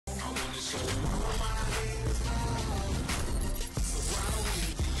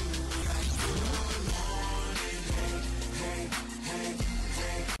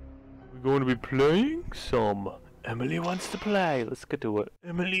We're going to be playing some. Emily wants to play. Let's get to it.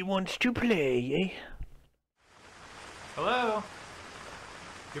 Emily wants to play, eh? Hello?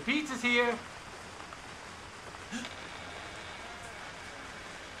 Your pizza's here!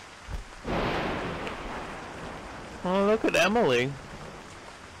 Oh, look at Emily.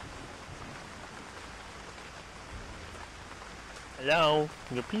 Hello,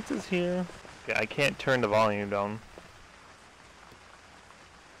 your pizza's here. Okay, I can't turn the volume down.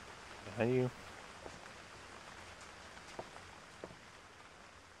 How do you?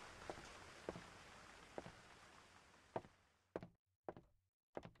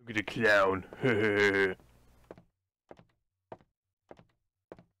 Look at the clown.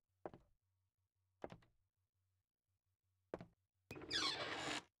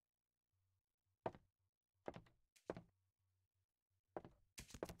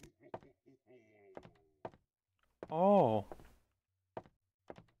 Oh.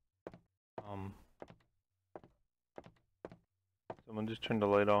 Someone just turned the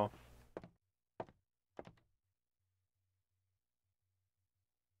light off.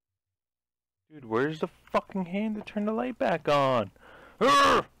 Dude, where's the fucking hand to turn the light back on?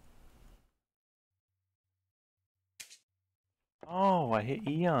 Urgh! Oh, I hit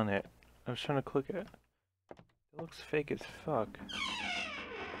E on it. I was trying to click it. It looks fake as fuck.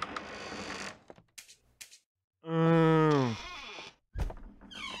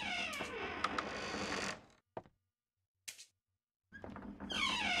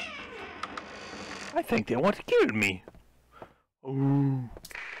 I think they want to kill me. Ooh.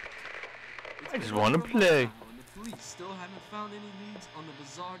 I just want to play. The police still haven't found any leads on the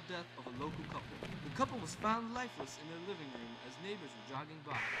bizarre death of a local couple. The couple was found lifeless in their living room as neighbors were jogging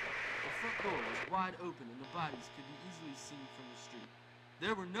by. The front door was wide open and the bodies could be easily seen from the street.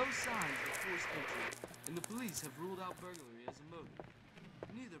 There were no signs of forced entry, and the police have ruled out burglary as a motive.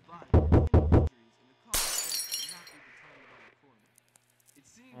 Neither body had any injuries, and the cause of death could not be determined by the coroner. It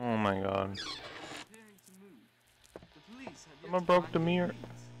seemed Oh my god. preparing to move. The police have Someone broke the mirror.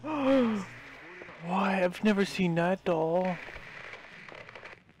 Why? I've never seen that doll.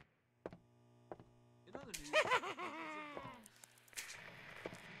 In other news,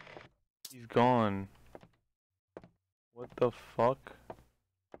 He's gone. What the fuck?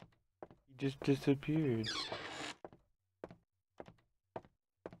 He just disappeared.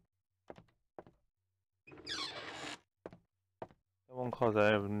 That one cause I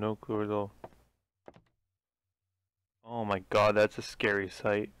have no clue though. Oh my god, that's a scary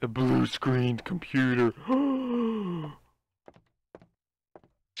sight. A blue screened computer. My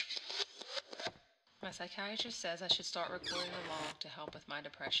psychiatrist says I should start recording the log to help with my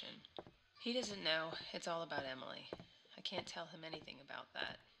depression. He doesn't know it's all about Emily. I can't tell him anything about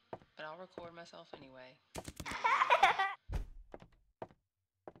that, but I'll record myself anyway.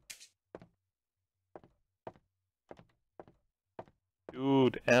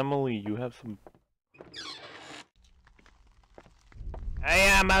 Dude, Emily, you have some...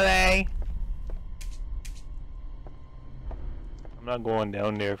 Hey, Emily! I'm not going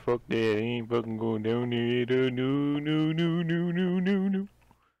down there. Fuck that. I ain't fucking going down there. No.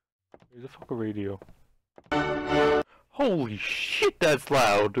 There's a fucking radio. Holy shit, that's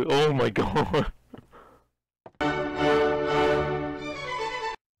loud. Oh my god.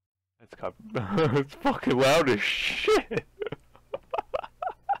 It's fucking loud as shit.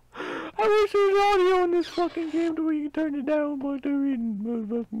 I wish there was audio in this fucking game to where you can turn it down, but there isn't,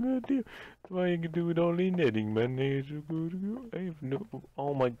 motherfucking goddamn. That's why you can do it all in editing, man. I have no.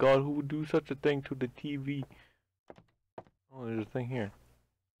 Oh my god, who would do such a thing to the TV? Oh, there's a thing here.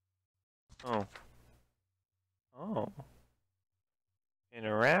 Oh. Oh.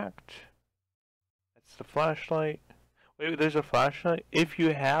 Interact. That's the flashlight. Wait, there's a flashlight? If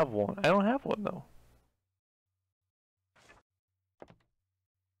you have one. I don't have one though.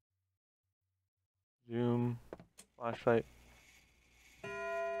 Zoom. Flashlight.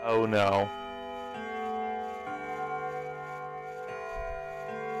 Oh no.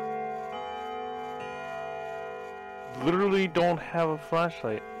 Literally don't have a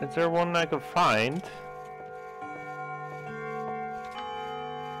flashlight. Is there one I could find?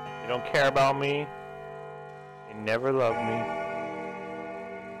 They don't care about me. They never love me.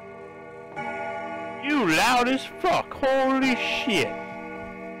 You loud as fuck. Holy shit.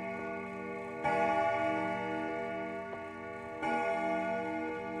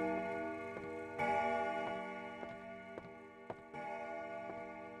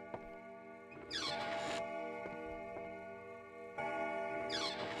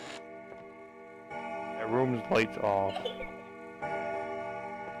 room's lights off.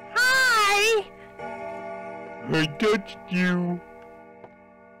 Hi! I touched you!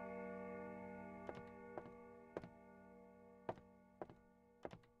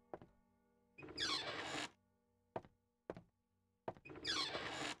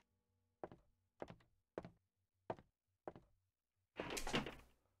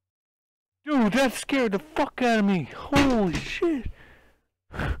 Dude, that scared the fuck out of me! Holy shit!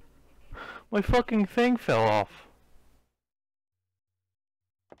 My fucking thing fell off.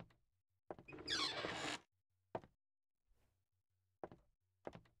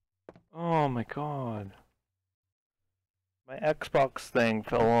 Oh my god. My Xbox thing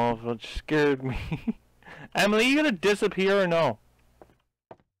fell off, which scared me. Emily, you gonna disappear or no?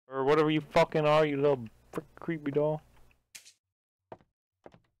 Or whatever you fucking are, you little creepy doll.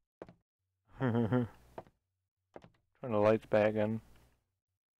 Turn the lights back in.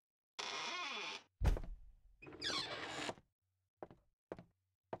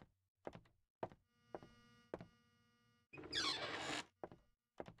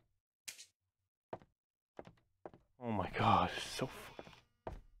 Oh my god, it's so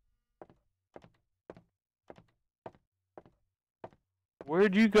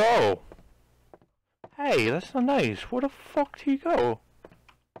Where'd you go? Hey, that's not nice. Where the fuck did you go?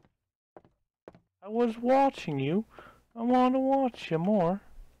 I was watching you. I want to watch you more.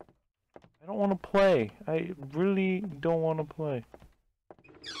 I don't want to play. I really don't want to play.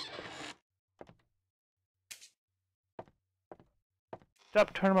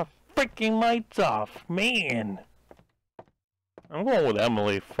 Stop turning my freaking lights off, man. I'm going with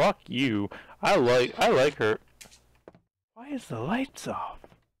Emily. Fuck you. I like her. Why is the lights off?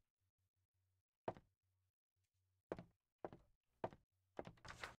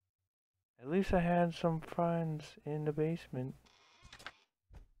 At least I had some friends in the basement.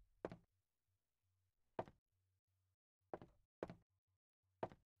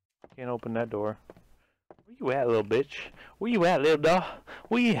 Can't open that door. Where you at, little bitch? Where you at, little dog?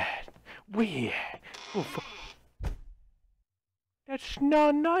 Where you at? Where you at? Oh, that's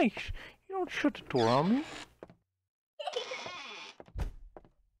not nice. You don't shut the door on me.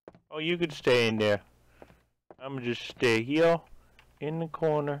 Oh, you could stay in there. I'm gonna just stay here in the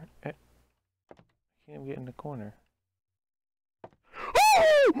corner. I can't get in the corner.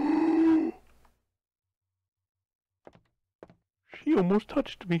 Oh! She almost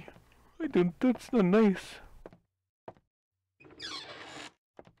touched me. I don't. That's not nice.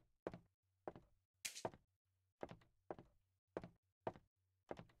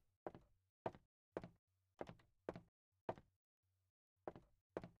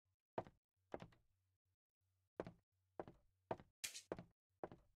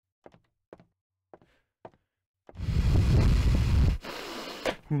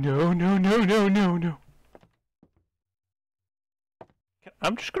 No, no, no, no, no, no.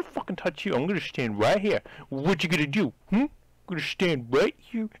 I'm just gonna fucking touch you. I'm gonna stand right here. What you gonna do? I'm gonna stand right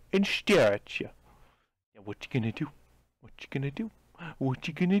here and stare at you. Yeah, what you gonna do? What you gonna do? What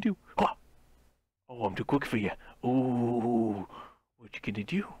you gonna do? Oh, I'm too quick for you. Oh, what you gonna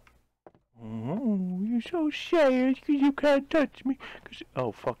do? Oh, you're so sad because you can't touch me.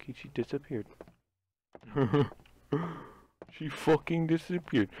 Oh, fuck it, she disappeared. She fucking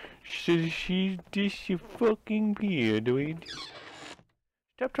disappeared. She fucking disappeared, dude.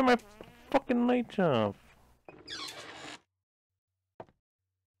 Stop turning my fucking lights off.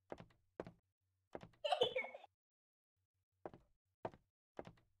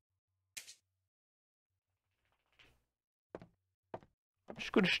 I'm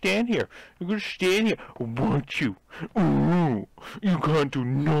just gonna stand here. I'm gonna stand here. Won't you? Ooh, you can't do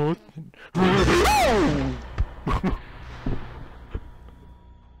nothing.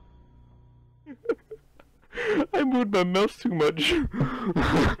 I moved my mouse too much.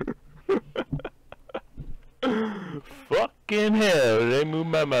 Fucking hell, I moved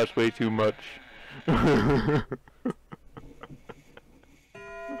my mouse way too much.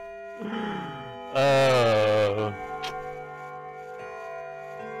 Oh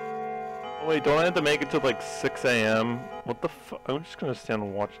wait, don't I have to make it to like 6 AM? What the fuck? I'm just gonna stand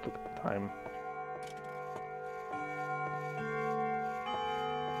and watch the time.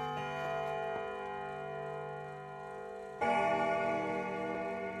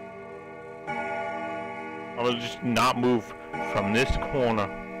 I will just not move from this corner.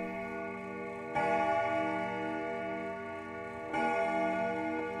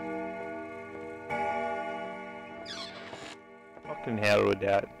 Fucking hell with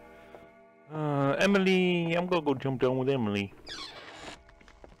that. Emily, I'm gonna go jump down with Emily.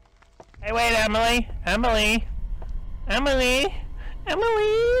 Hey, wait, Emily! Emily! Emily!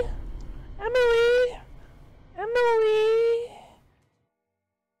 Emily! Emily!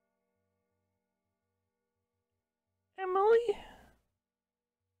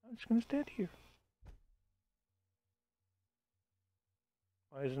 just gonna stand here.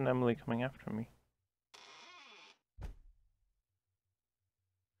 Why isn't Emily coming after me?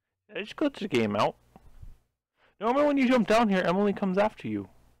 Did I just glitch the game out? Normally when you jump down here, Emily comes after you.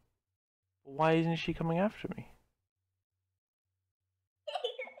 But why isn't she coming after me?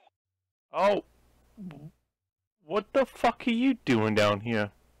 Oh! What the fuck are you doing down here?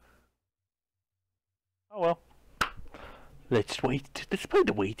 Oh well. Let's wait. Let's play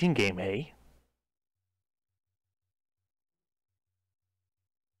the waiting game, eh?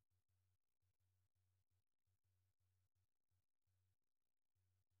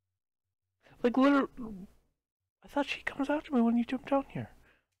 Like, literally, I thought she comes after me when you jump down here.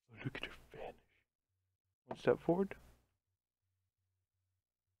 Oh, look at her vanish. One step forward.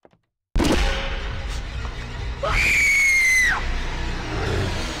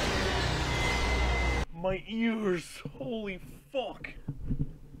 My ears! Holy fuck!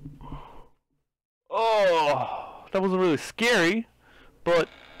 Oh, that wasn't really scary, but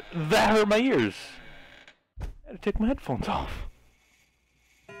that hurt my ears. I had to take my headphones off.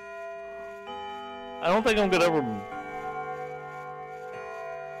 I don't think I'm gonna ever...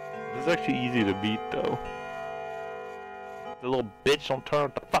 This is actually easy to beat, though. The little bitch don't turn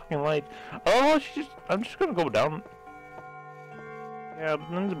off the fucking lights. Oh, I'm just gonna go down. Yeah,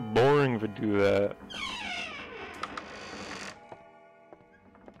 but then it's boring if I do that.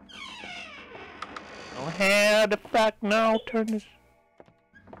 Oh, how the fuck no, turn this...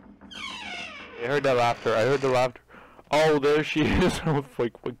 I heard that laughter, I heard the laughter. Oh, there she is. I was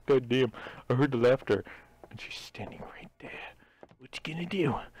like, god damn. I heard the laughter. And she's standing right there. What you gonna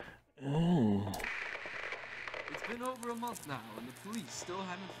do? It's been over a month now, and the police still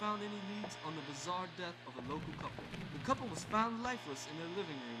haven't found any leads on the bizarre death of a local couple. The couple was found lifeless in their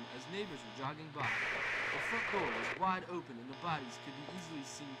living room as neighbors were jogging by. The front door was wide open, and the bodies could be easily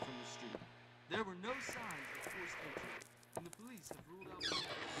seen from the street. There were no signs of forced entry, and the police have ruled out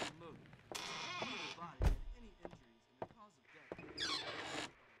the motive. Neither body had any injuries, and the cause of death was as though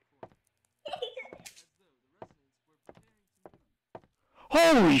the residents were preparing to move.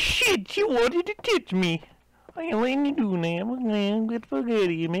 Holy shit, you wanted to touch me. I ain't letting you do that. I'm gonna get fuck out of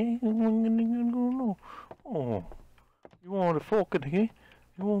here, man. Oh. You want to fuck it, okay?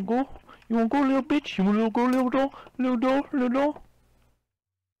 You wanna go? You wanna go, little bitch? You wanna go, little doll? Little doll? Little doll?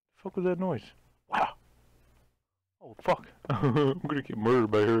 The fuck was that noise? Wow. Oh, fuck. I'm gonna get murdered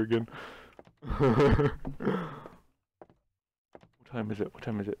by her again. What time is it? What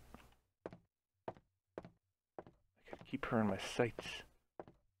time is it? I gotta keep her in my sights.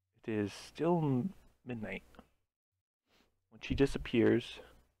 It is still midnight. When she disappears,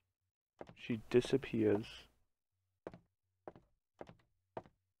 she disappears.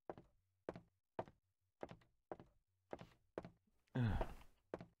 There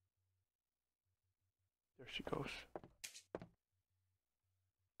she goes.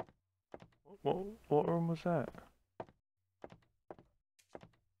 What room was that?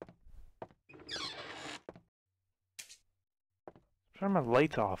 Turn my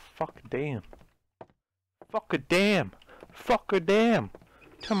lights off. Fuck damn. Fuck a damn. Fuck a damn.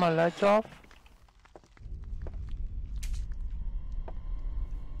 Turn my lights off.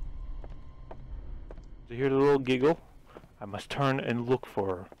 To hear the little giggle, I must turn and look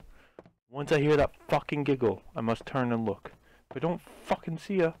for her. Once I hear that fucking giggle, I must turn and look. If I don't fucking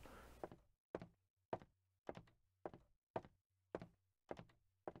see her,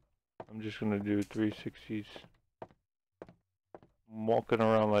 I'm just gonna do 360s. I'm walking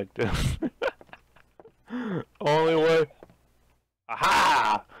around like this. Only way.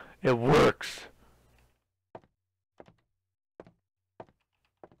 Aha! It works!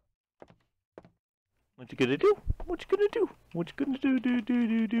 What you gonna do? What you gonna do? What you gonna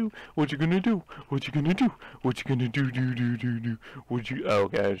do? What you gonna do? What you gonna do? What you gonna do? What you... Oh,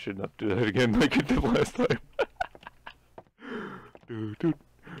 okay, I should not do that again like I did last time. I'm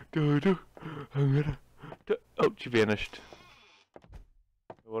gonna... Oh, she vanished.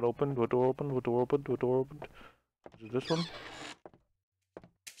 What opened? What door opened? What door opened? What door opened? Is it this one?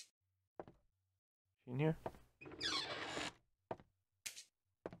 In here?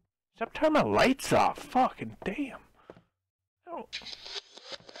 Stop turning my lights off! Fucking damn! Oh.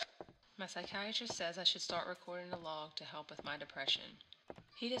 My psychiatrist says I should start recording a log to help with my depression.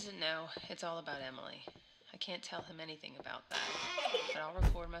 He doesn't know. It's all about Emily. I can't tell him anything about that, but I'll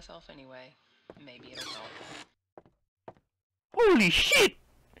record myself anyway. Maybe it'll help. Holy shit!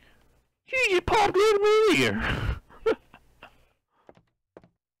 She just popped out of my ear!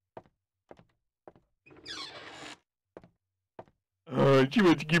 She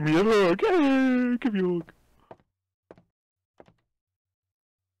wants to give me a hug. Give me a hug.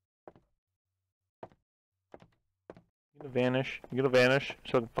 Vanish. You gonna vanish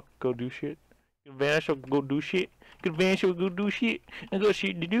so I can fucking go do shit? You gonna vanish so I can go do shit? You gonna vanish so I can go do shit? I got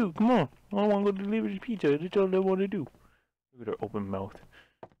shit to do. Come on. I don't wanna go deliver the pizza. That's all I wanna do. Look at her open mouth.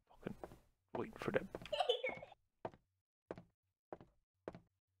 Fucking wait for that.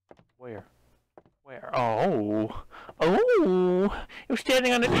 Where? Where? Oh. Oh. You're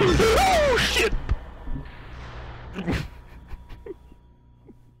standing on the tree. Oh shit.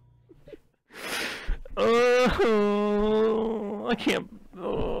 Oh, I can't.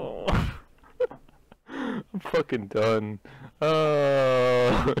 Oh. I'm fucking done.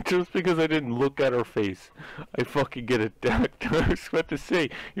 Just because I didn't look at her face, I fucking get attacked. I was about to say,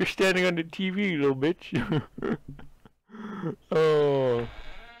 you're standing on the TV, little bitch. Oh.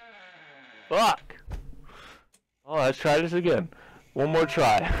 Fuck. Oh, let's try this again. One more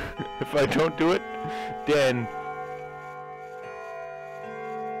try. If I don't do it, then...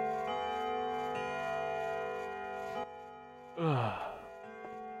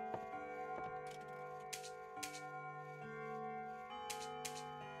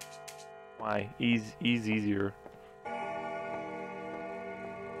 Why? E's easier.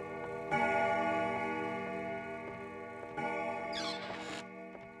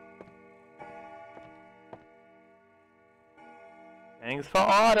 Thanks for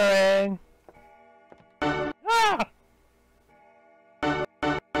ordering. Ah!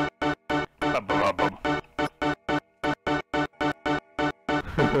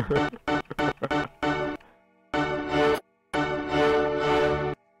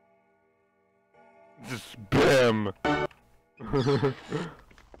 Spam.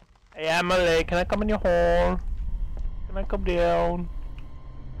 Hey Emily, can I come in your hole? Can I come down?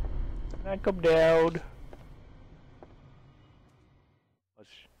 Can I come down?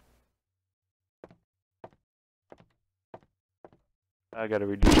 I gotta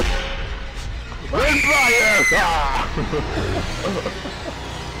reduce. Red fire!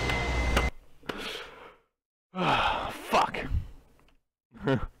 Ah! Fuck.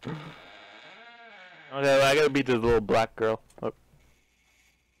 Okay, I gotta beat this little black girl. Oh.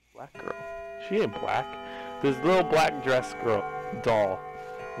 Black girl? She ain't black. This little black dress girl. Doll.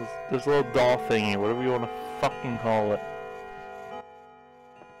 This little doll thingy, whatever you wanna fucking call it.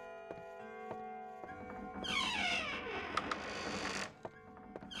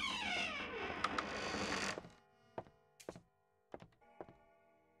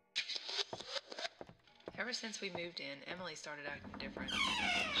 Ever since we moved in, Emily started acting different.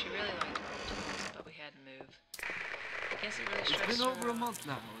 She really liked her old house, but we had to move. I guess it really stressed her. It's been over a month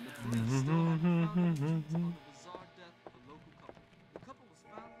now, and the police still haven't found evidence on the bizarre death of a local couple. The couple was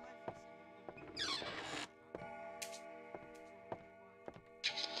found lifeless.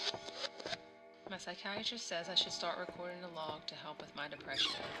 My psychiatrist says I should start recording a log to help with my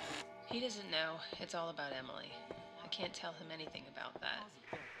depression. He doesn't know. It's all about Emily. I can't tell him anything about that,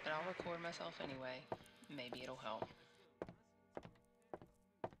 but I'll record myself anyway. Maybe it'll help.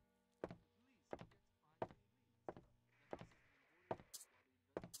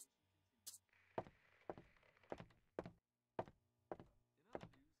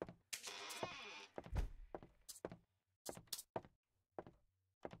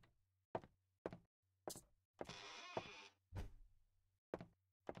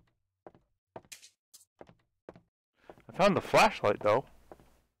 I found the flashlight though.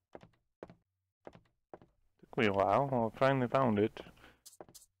 Took me a while. I finally found it.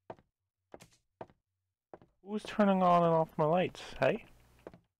 Who's turning on and off my lights? Hey?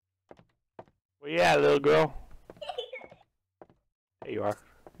 Where you at, little girl? There you are.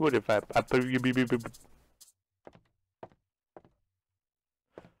 What if I put you beep beep beep?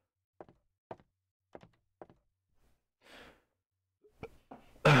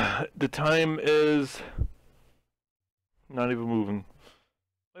 The time is not even moving.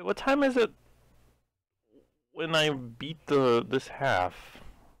 Wait, what time is it when I beat this half?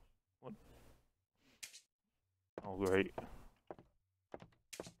 What? Oh, great.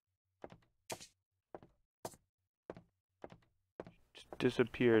 Just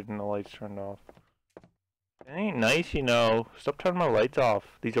disappeared and the lights turned off. It ain't nice, you know. Stop turning my lights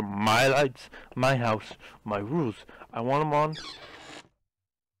off. These are my lights, my house, my rules. I want them on.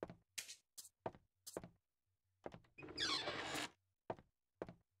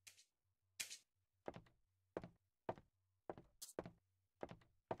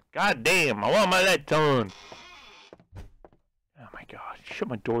 God damn, I want my lights on. Oh my god, shut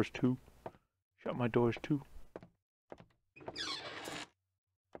my doors too. Shut my doors too.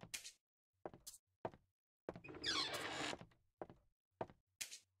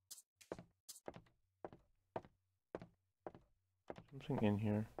 Something in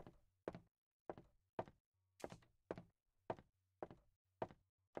here.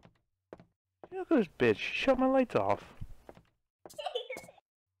 Look at this bitch. She shut my lights off.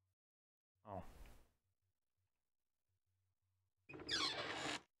 Oh.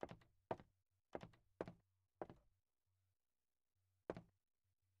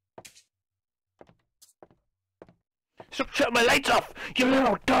 Stop shutting my lights off! You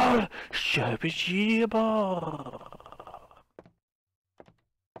little doll! Shabba-shabba!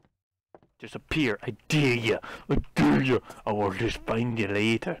 Disappear! I dare you! I dare you! I will just find you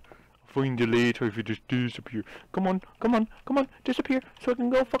later. I'll find you later if you just disappear. Come on, come on, come on, disappear so I can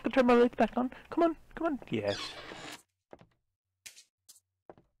go fucking turn my lights back on. Come on, come on. Yes.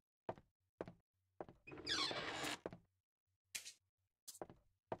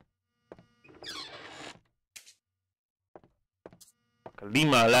 Leave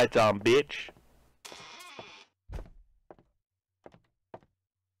my lights on, bitch.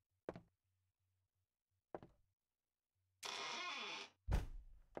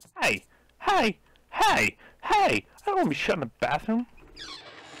 Hey, hey, hey, hey! I don't want to be shut in the bathroom.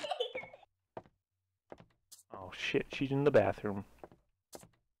 Oh shit, she's in the bathroom.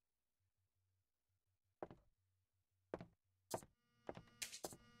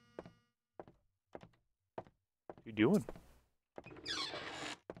 What you doing?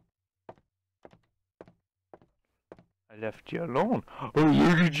 I left you alone. Oh,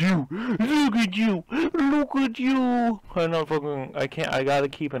 look at you! Look at you! Look at you! I know fucking. I can't. I gotta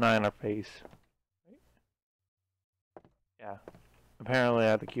keep an eye on her face. Yeah. Apparently, I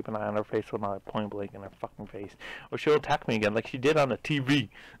have to keep an eye on her face when I point blank in her fucking face, or she'll attack me again, like she did on the TV.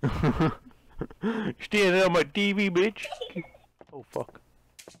 Standing on my TV, bitch. Oh fuck.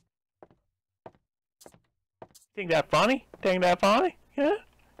 Think that funny? Think that funny? Yeah?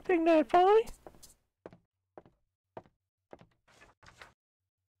 Think that funny?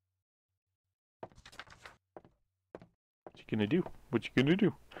 What you gonna do? What you gonna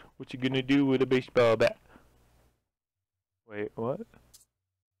do? What you gonna do with a baseball bat? Wait, what?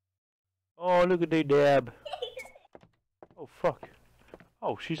 Oh, look at the dab. Oh, fuck.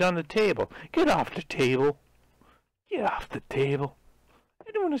 Oh, she's on the table. Get off the table. Get off the table.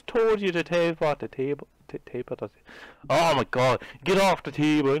 Anyone has told you to tape off the table? Tape off the table. Oh my god. Get off the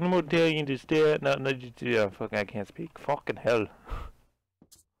table. Anyone tell you to stay? No, no, yeah, fucking, I can't speak. Fucking hell.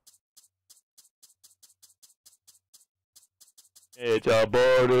 It's a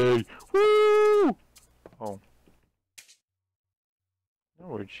party! Woo! Oh. Now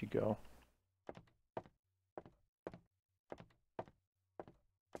where'd she go?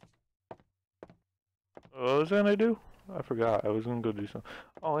 What was I gonna do? I forgot. I was gonna go do something.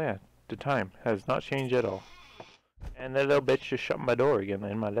 Oh yeah, the time has not changed at all. And that little bitch just shut my door again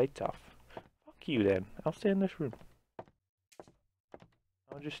and my lights off. Fuck you then. I'll stay in this room.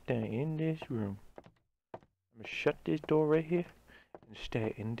 I'll just stay in this room. I'm gonna shut this door right here and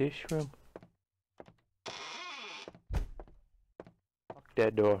stay in this room. Fuck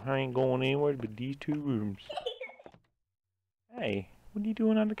that door. I ain't going anywhere but these two rooms. Hey, what are you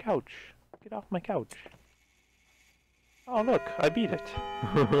doing on the couch? Get off my couch. Oh look, I beat it.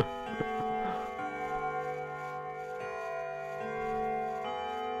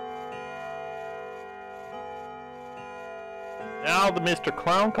 Now the Mr.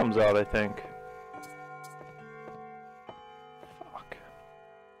 Clown comes out, I think. Fuck.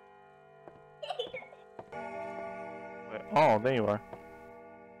 Wait, oh, there you are.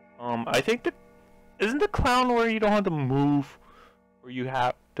 I think that... Isn't the clown where you don't have to move? Or you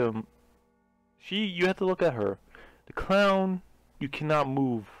have to... You have to look at her. The clown, you cannot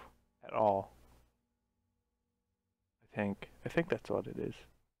move at all. I think that's what it is.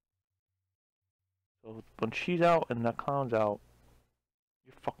 So when she's out and the clown's out,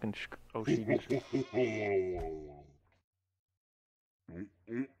 you're fucking oh, she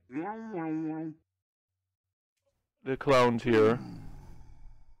The clown's here.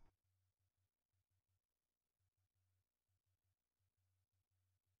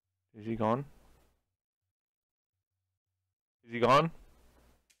 Is he gone? Is he gone?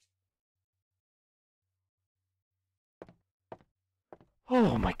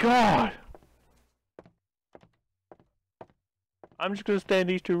 Oh my god! I'm just gonna stay in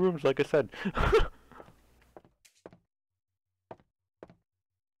these two rooms, like I said.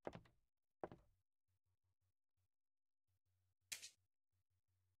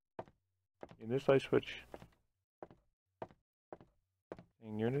 In this light switch.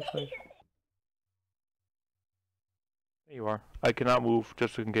 And you're in this light. There you are. I cannot move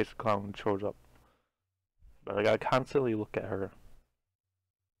just in case the clown shows up. But I gotta constantly look at her.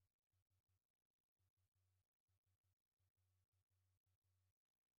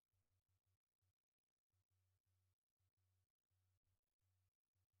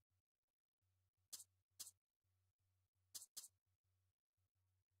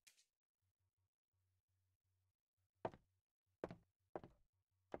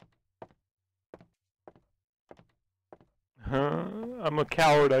 I'm a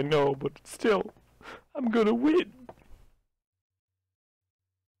coward, I know, but still, I'm gonna win.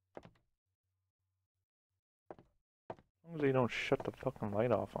 As long as they don't shut the fucking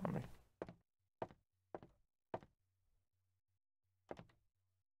light off on me.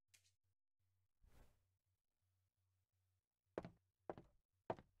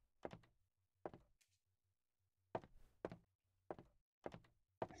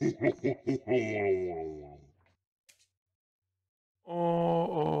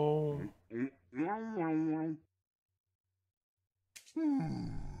 Oh.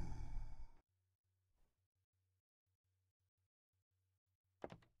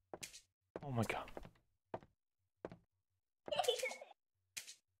 Oh my god.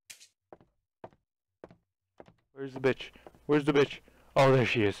 Where's the bitch? Where's the bitch? Oh, there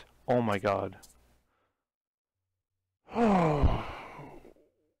she is. Oh my god. Oh.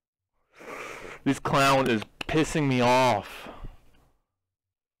 This clown is pissing me off.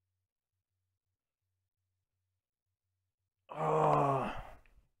 Oh.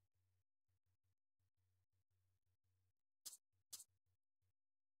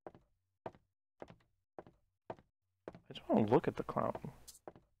 I just want to look at the clown.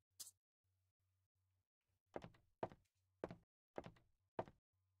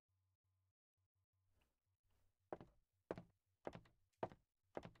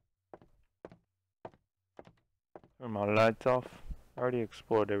 Turn my lights off. I already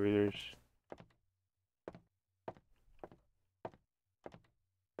explored everything.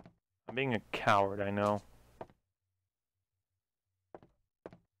 I'm being a coward, I know.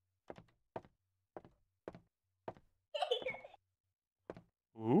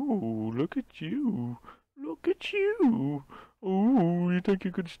 Ooh, look at you. Look at you. Ooh, you think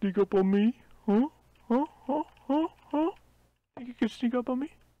you could sneak up on me? Huh? Huh? Huh? Huh? Huh? Think you could sneak up on me?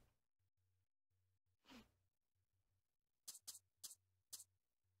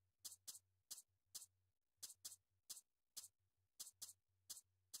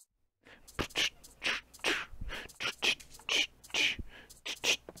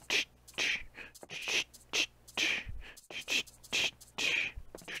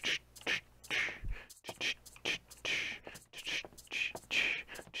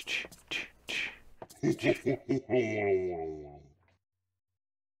 Just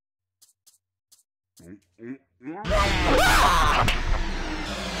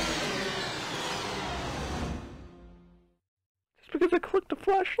because I clicked the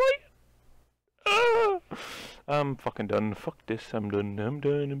flashlight? I'm fucking done. Fuck this. I'm done. I'm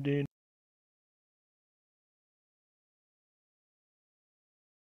done. I'm done.